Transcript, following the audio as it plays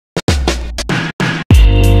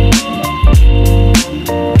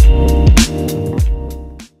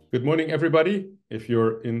Good morning, everybody. If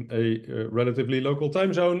you're in a relatively local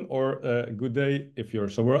time zone, or a good day if you're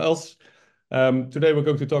somewhere else. Today we're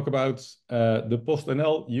going to talk about the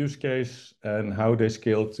PostNL use case and how they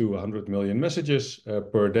scale to 100 million messages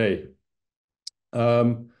per day.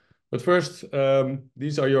 But first,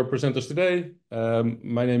 these are your presenters today.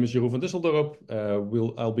 My name is Jeroen van Disseldorp.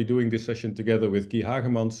 I'll be doing this session together with Guy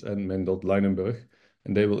Hagemans and Mendel Leinenburg,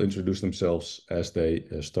 and they will introduce themselves as they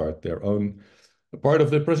start their own part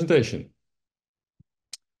of the presentation.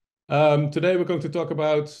 Today we're going to talk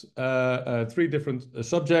about three different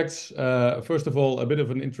subjects. First of all, a bit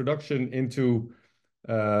of an introduction into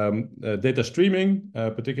data streaming,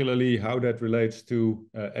 particularly how that relates to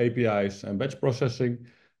APIs and batch processing.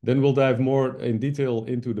 Then we'll dive more in detail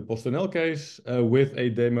into the PostNL case with a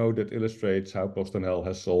demo that illustrates how PostNL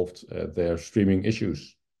has solved their streaming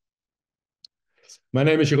issues. My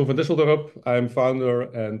name is Jeroen van Disseldorp. I'm founder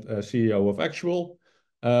and CEO of Axual.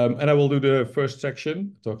 And I will do the first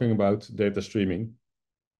section talking about data streaming.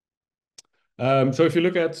 So if you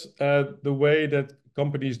look at the way that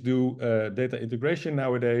companies do data integration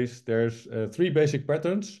nowadays, there's three basic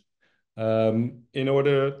patterns in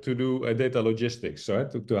order to do data logistics, so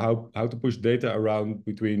how to push data around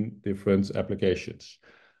between different applications.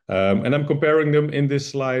 And I'm comparing them in this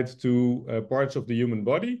slide to parts of the human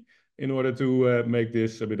body in order to make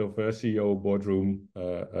this a bit of a CEO boardroom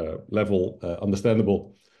level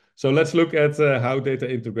understandable. So let's look at how data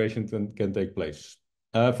integration can take place.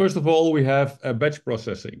 First of all, we have batch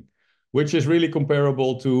processing, which is really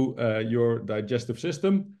comparable to your digestive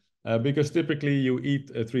system, because typically you eat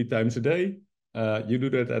 3 times a day. You do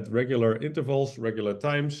that at regular intervals, regular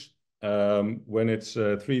times. When it's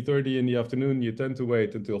 3:30 in the afternoon, you tend to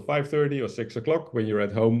wait until 5:30 or 6 o'clock when you're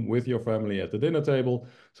at home with your family at the dinner table.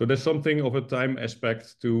 So there's something of a time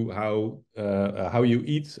aspect to how you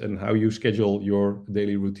eat and how you schedule your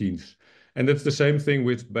daily routines. And that's the same thing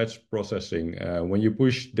with batch processing. When you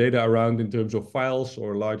push data around in terms of files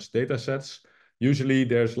or large data sets, usually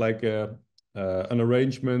there's like an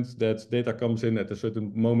arrangement that data comes in at a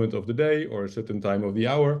certain moment of the day or a certain time of the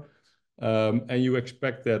hour. And you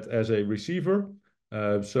expect that as a receiver.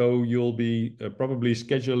 So you'll be probably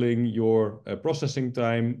scheduling your processing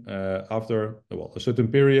time after a certain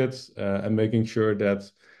period and making sure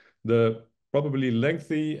that the probably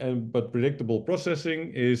lengthy but predictable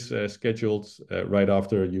processing is scheduled right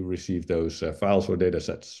after you receive those files or data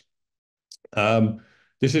sets.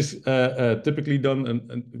 This is typically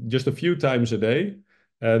done just a few times a day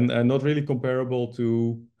and not really comparable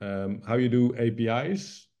to how you do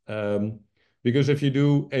APIs. Because if you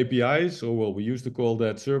do APIs, or we used to call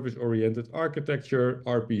that service-oriented architecture,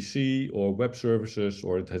 RPC, or web services,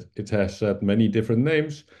 or it has many different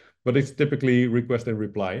names, but it's typically request and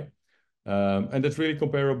reply. And that's really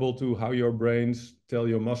comparable to how your brains tell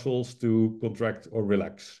your muscles to contract or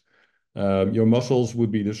relax. Your muscles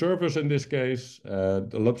would be the servers in this case,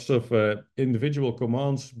 lots of individual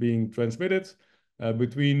commands being transmitted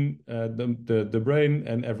between the brain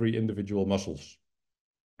and every individual muscles.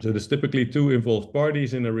 So there's typically 2 involved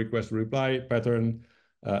parties in a request-reply pattern,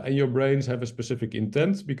 and your brains have a specific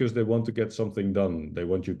intent because they want to get something done. They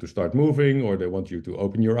want you to start moving, or they want you to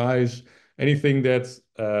open your eyes. Anything that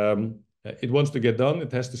it wants to get done,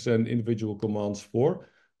 it has to send individual commands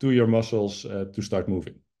to your muscles to start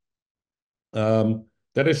moving.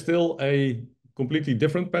 That is still a completely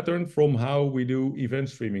different pattern from how we do event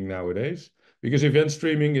streaming nowadays, because event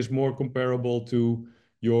streaming is more comparable to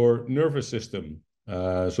your nervous system.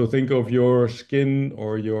 So think of your skin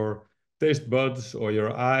or your taste buds or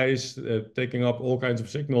your eyes taking up all kinds of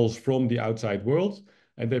signals from the outside world,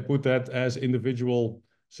 and they put that as individual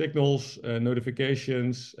signals,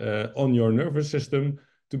 notifications on your nervous system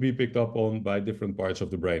to be picked up on by different parts of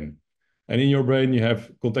the brain. And in your brain, you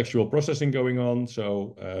have contextual processing going on.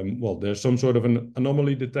 So, there's some sort of an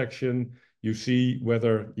anomaly detection. You see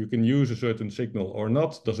whether you can use a certain signal or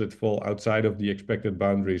not. Does it fall outside of the expected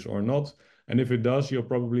boundaries or not? And if it does, you'll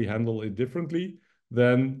probably handle it differently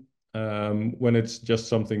than when it's just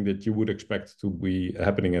something that you would expect to be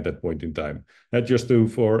happening at that point in time. And just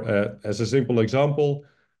as a simple example,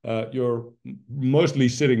 you're mostly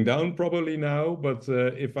sitting down probably now, but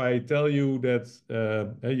if I tell you that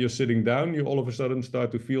you're sitting down, you all of a sudden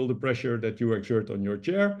start to feel the pressure that you exert on your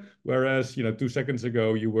chair, whereas 2 seconds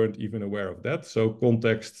ago you weren't even aware of that. So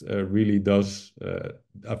context really does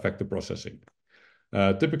affect the processing.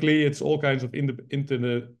 Typically, it's all kinds of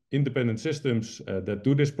independent systems that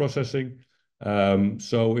do this processing.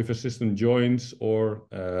 So if a system joins or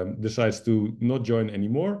decides to not join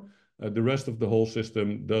anymore, the rest of the whole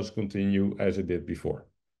system does continue as it did before.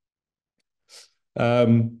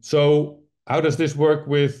 So How does this work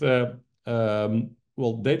with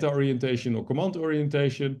well, data orientation or command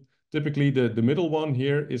orientation? Typically, the middle one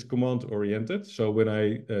here is command oriented. So when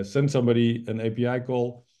I send somebody an API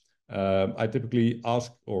call, I typically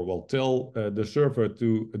ask or well tell the server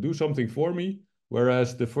to do something for me,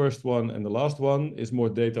 whereas the first one and the last one is more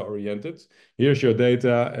data oriented. Here's your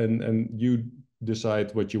data, and you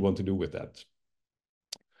decide what you want to do with that.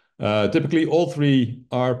 Typically, all three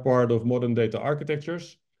are part of modern data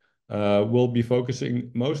architectures. We'll be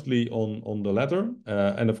focusing mostly on the latter.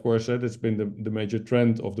 And of course, it's been the major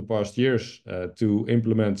trend of the past years to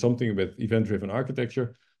implement something with event-driven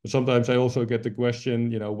architecture. But sometimes I also get the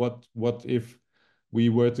question, what if we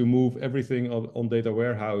were to move everything on data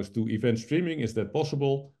warehouse to event streaming? Is that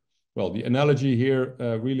possible? Well, the analogy here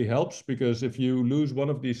really helps, because if you lose one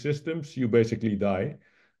of these systems, you basically die.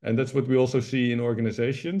 And that's what we also see in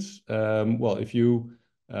organizations. Well, if you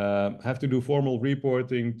have to do formal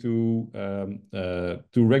reporting to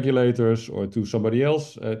regulators or to somebody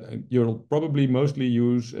else, you'll probably mostly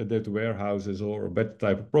use data warehouses or a better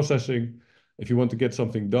type of processing. If you want to get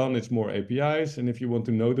something done, it's more APIs. And if you want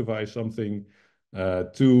to notify something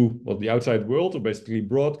to the outside world, or basically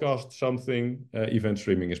broadcast something, event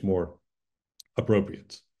streaming is more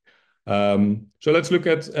appropriate. So let's look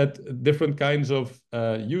at different kinds of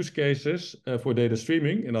use cases for data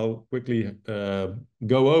streaming, and I'll quickly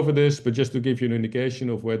go over this, but just to give you an indication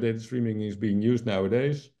of where data streaming is being used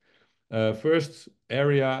nowadays. First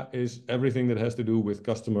area is everything that has to do with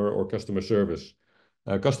customer or customer service.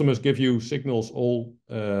 Customers give you signals all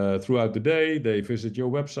throughout the day. They visit your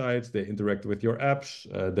websites, they interact with your apps,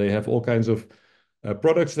 they have all kinds of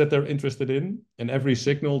products that they're interested in, and every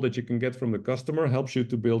signal that you can get from the customer helps you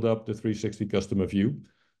to build up the 360 customer view.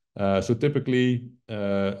 So typically,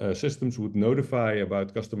 systems would notify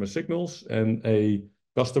about customer signals, and a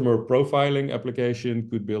customer profiling application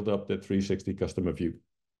could build up that 360 customer view.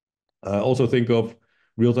 Also think of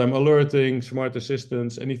real-time alerting, smart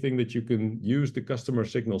assistants, anything that you can use the customer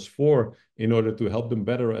signals for in order to help them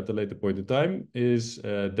better at a later point in time is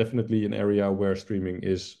definitely an area where streaming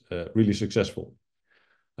is really successful.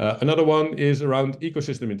 Another one is around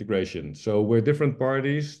ecosystem integration. So where different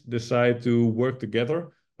parties decide to work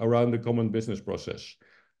together around a common business process.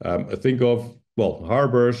 Think of, well,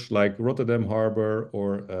 harbors like Rotterdam Harbor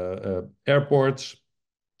or airports,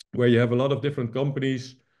 where you have a lot of different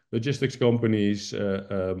companies, logistics companies,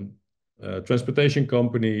 transportation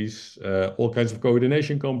companies, all kinds of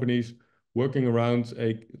coordination companies working around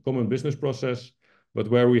a common business process. But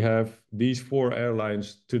where we have these 4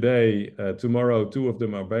 airlines today, tomorrow 2 of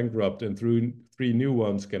them are bankrupt and 3 new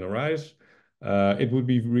ones can arise. It would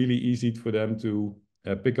be really easy for them to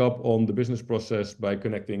pick up on the business process by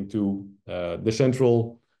connecting to the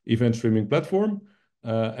central event streaming platform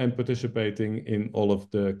and participating in all of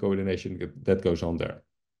the coordination that goes on there.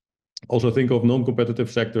 Also think of non-competitive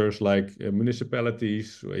sectors like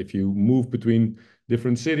municipalities. If you move between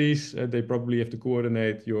different cities, they probably have to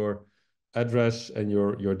coordinate your address and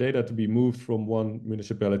your data to be moved from one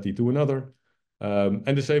municipality to another.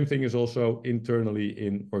 And the same thing is also internally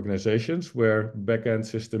in organizations, where backend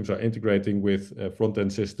systems are integrating with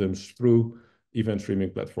front-end systems through event streaming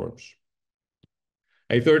platforms.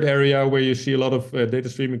 A third area where you see a lot of data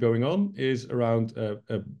streaming going on is around,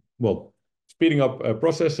 well, speeding up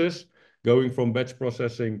processes, going from batch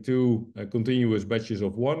processing to continuous batches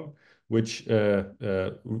of one, which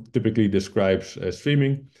typically describes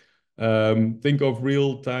streaming. Think of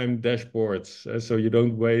real-time dashboards. So you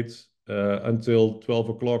don't wait until 12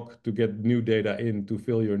 o'clock to get new data in to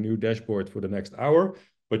fill your new dashboard for the next hour,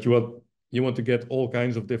 but you want to get all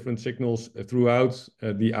kinds of different signals throughout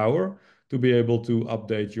the hour to be able to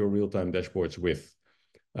update your real-time dashboards with.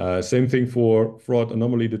 Same thing for fraud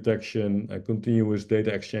anomaly detection, continuous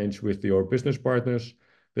data exchange with your business partners.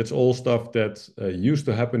 That's all stuff that used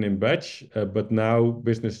to happen in batch, but now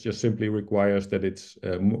business just simply requires that it's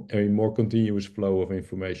a more continuous flow of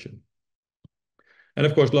information. And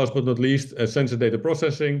of course, last but not least, sensor data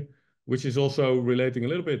processing, which is also relating a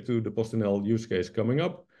little bit to the PostNL use case coming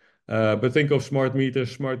up. But think of smart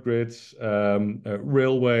meters, smart grids,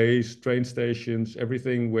 railways, train stations,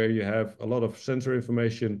 everything where you have a lot of sensor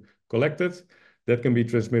information collected that can be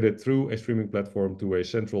transmitted through a streaming platform to a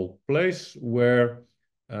central place where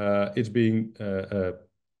it's being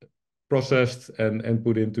processed and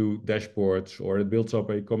put into dashboards, or it builds up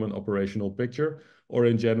a common operational picture, or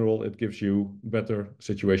in general, it gives you better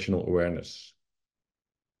situational awareness.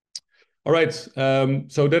 All right,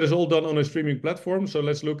 so that is all done on a streaming platform. So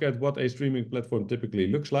let's look at what a streaming platform typically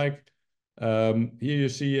looks like. Here you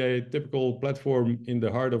see a typical platform in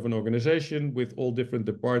the heart of an organization with all different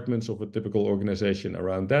departments of a typical organization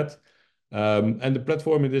around that. And the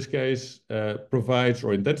platform in this case provides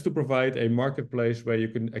or intends to provide a marketplace where you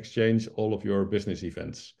can exchange all of your business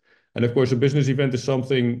events. And of course, a business event is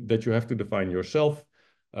something that you have to define yourself.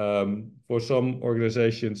 For some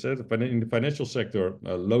organizations in the financial sector,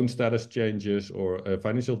 loan status changes or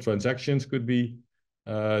financial transactions could be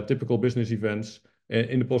typical business events.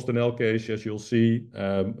 In the PostNL case, as you'll see,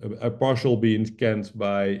 a parcel being scanned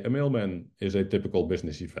by a mailman is a typical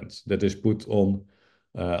business event that is put on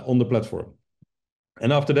the platform.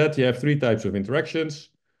 And after that, you have three types of interactions.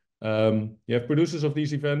 You have producers of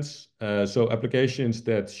these events, so applications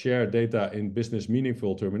that share data in business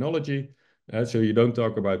meaningful terminology. So you don't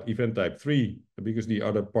talk about event type 3 because the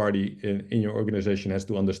other party in your organization has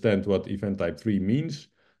to understand what event type 3 means.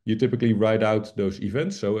 You typically write out those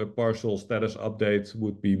events. So a parcel status update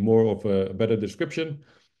would be more of a better description.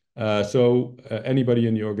 So anybody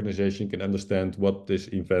in the organization can understand what this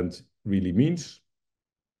event really means.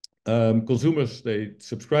 Consumers, they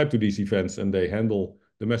subscribe to these events and they handle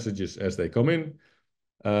the messages as they come in.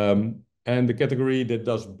 And the category that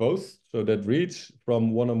does both, so that reads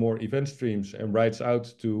from one or more event streams and writes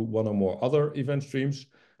out to one or more other event streams,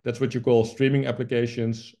 that's what you call streaming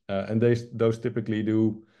applications. And those typically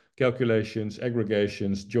do calculations,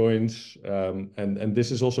 aggregations, joins. And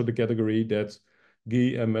this is also the category that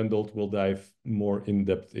Guy and Mendolt will dive more in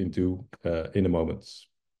depth into in a moment.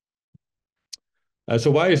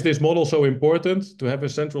 So why is this model so important to have a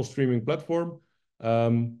central streaming platform?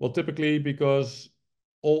 Well, typically because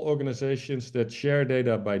all organizations that share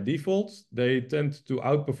data by default, they tend to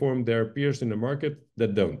outperform their peers in the market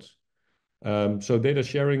that don't. So data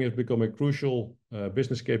sharing has become a crucial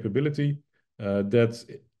business capability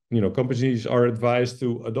that companies are advised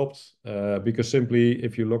to adopt because simply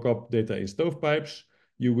if you lock up data in stovepipes,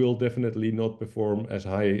 you will definitely not perform as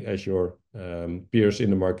high as your peers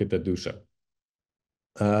in the market that do so.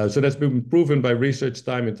 So that's been proven by research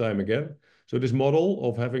time and time again. So this model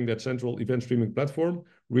of having that central event streaming platform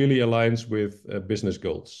really aligns with business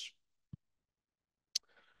goals.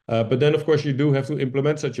 But then, of course, you do have to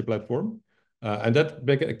implement such a platform. And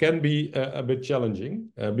that can be a bit challenging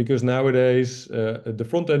because nowadays the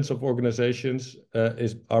front ends of organizations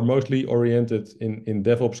are mostly oriented in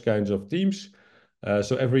DevOps kinds of teams.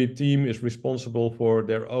 So every team is responsible for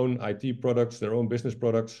their own IT products, their own business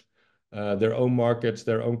products, their own markets,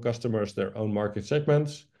 their own customers, their own market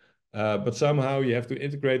segments. But somehow you have to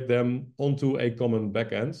integrate them onto a common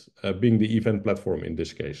backend, being the event platform in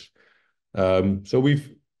this case. So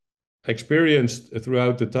we've experienced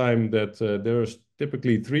throughout the time that there's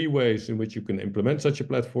typically three ways in which you can implement such a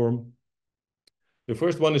platform. The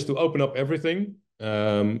first one is to open up everything.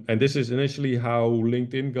 And this is initially how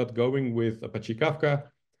LinkedIn got going with Apache Kafka.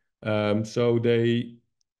 So they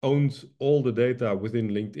owned all the data within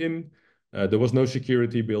LinkedIn. There was no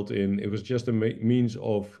security built in. It was just a means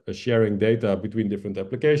of sharing data between different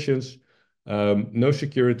applications. No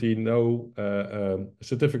security, no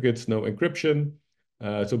certificates, no encryption.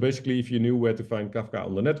 So basically, if you knew where to find Kafka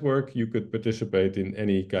on the network, you could participate in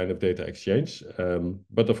any kind of data exchange.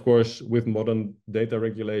 But of course, with modern data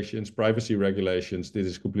regulations, privacy regulations, this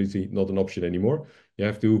is completely not an option anymore. You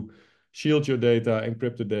have to shield your data,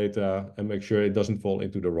 encrypt the data, and make sure it doesn't fall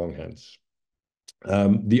into the wrong hands.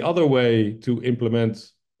 The other way to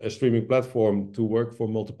implement a streaming platform to work for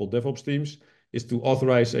multiple DevOps teams is to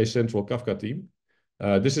authorize a central Kafka team.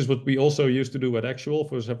 This is what we also used to do at Axual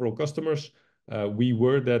for several customers. We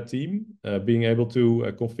were that team, being able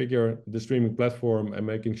to configure the streaming platform and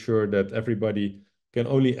making sure that everybody can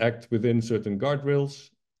only act within certain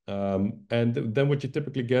guardrails. And then what you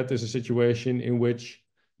typically get is a situation in which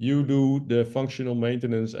you do the functional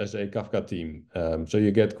maintenance as a Kafka team. So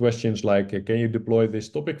you get questions like, can you deploy this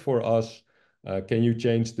topic for us? Can you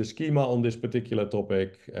change the schema on this particular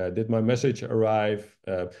topic? Did my message arrive?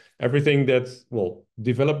 Everything that, well,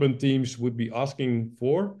 development teams would be asking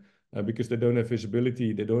for because they don't have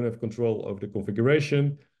visibility, they don't have control of the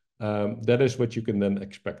configuration. That is what you can then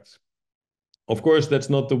expect. Of course, that's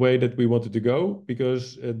not the way that we wanted to go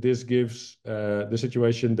because this gives the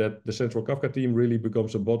situation that the central Kafka team really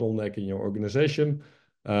becomes a bottleneck in your organization.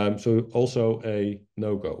 So also a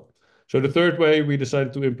no-go. So the third way we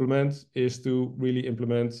decided to implement is to really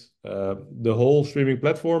implement the whole streaming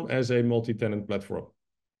platform as a multi-tenant platform.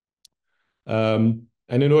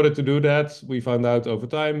 And in order to do that, we found out over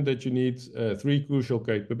time that you need three crucial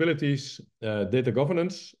capabilities: data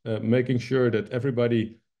governance, making sure that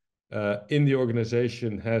everybody in the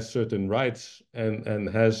organization has certain rights and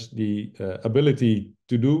has the ability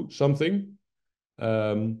to do something.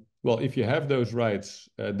 Well, if you have those rights,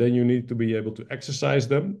 then you need to be able to exercise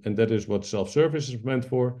them, and that is what self-service is meant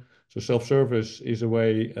for. So self-service is a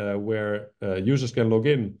way where users can log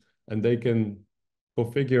in and they can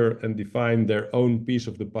configure and define their own piece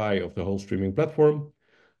of the pie of the whole streaming platform.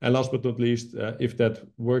 And last but not least, if that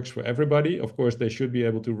works for everybody, of course, they should be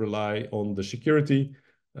able to rely on the security,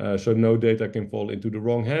 so no data can fall into the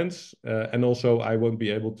wrong hands. And also, I won't be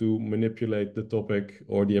able to manipulate the topic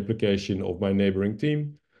or the application of my neighboring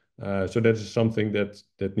team. So that is something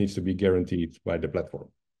that needs to be guaranteed by the platform.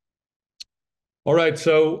 All right,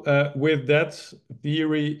 so with that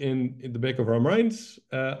theory in the back of our minds,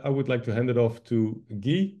 I would like to hand it off to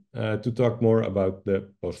Guy to talk more about the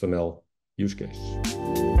PostNL use case.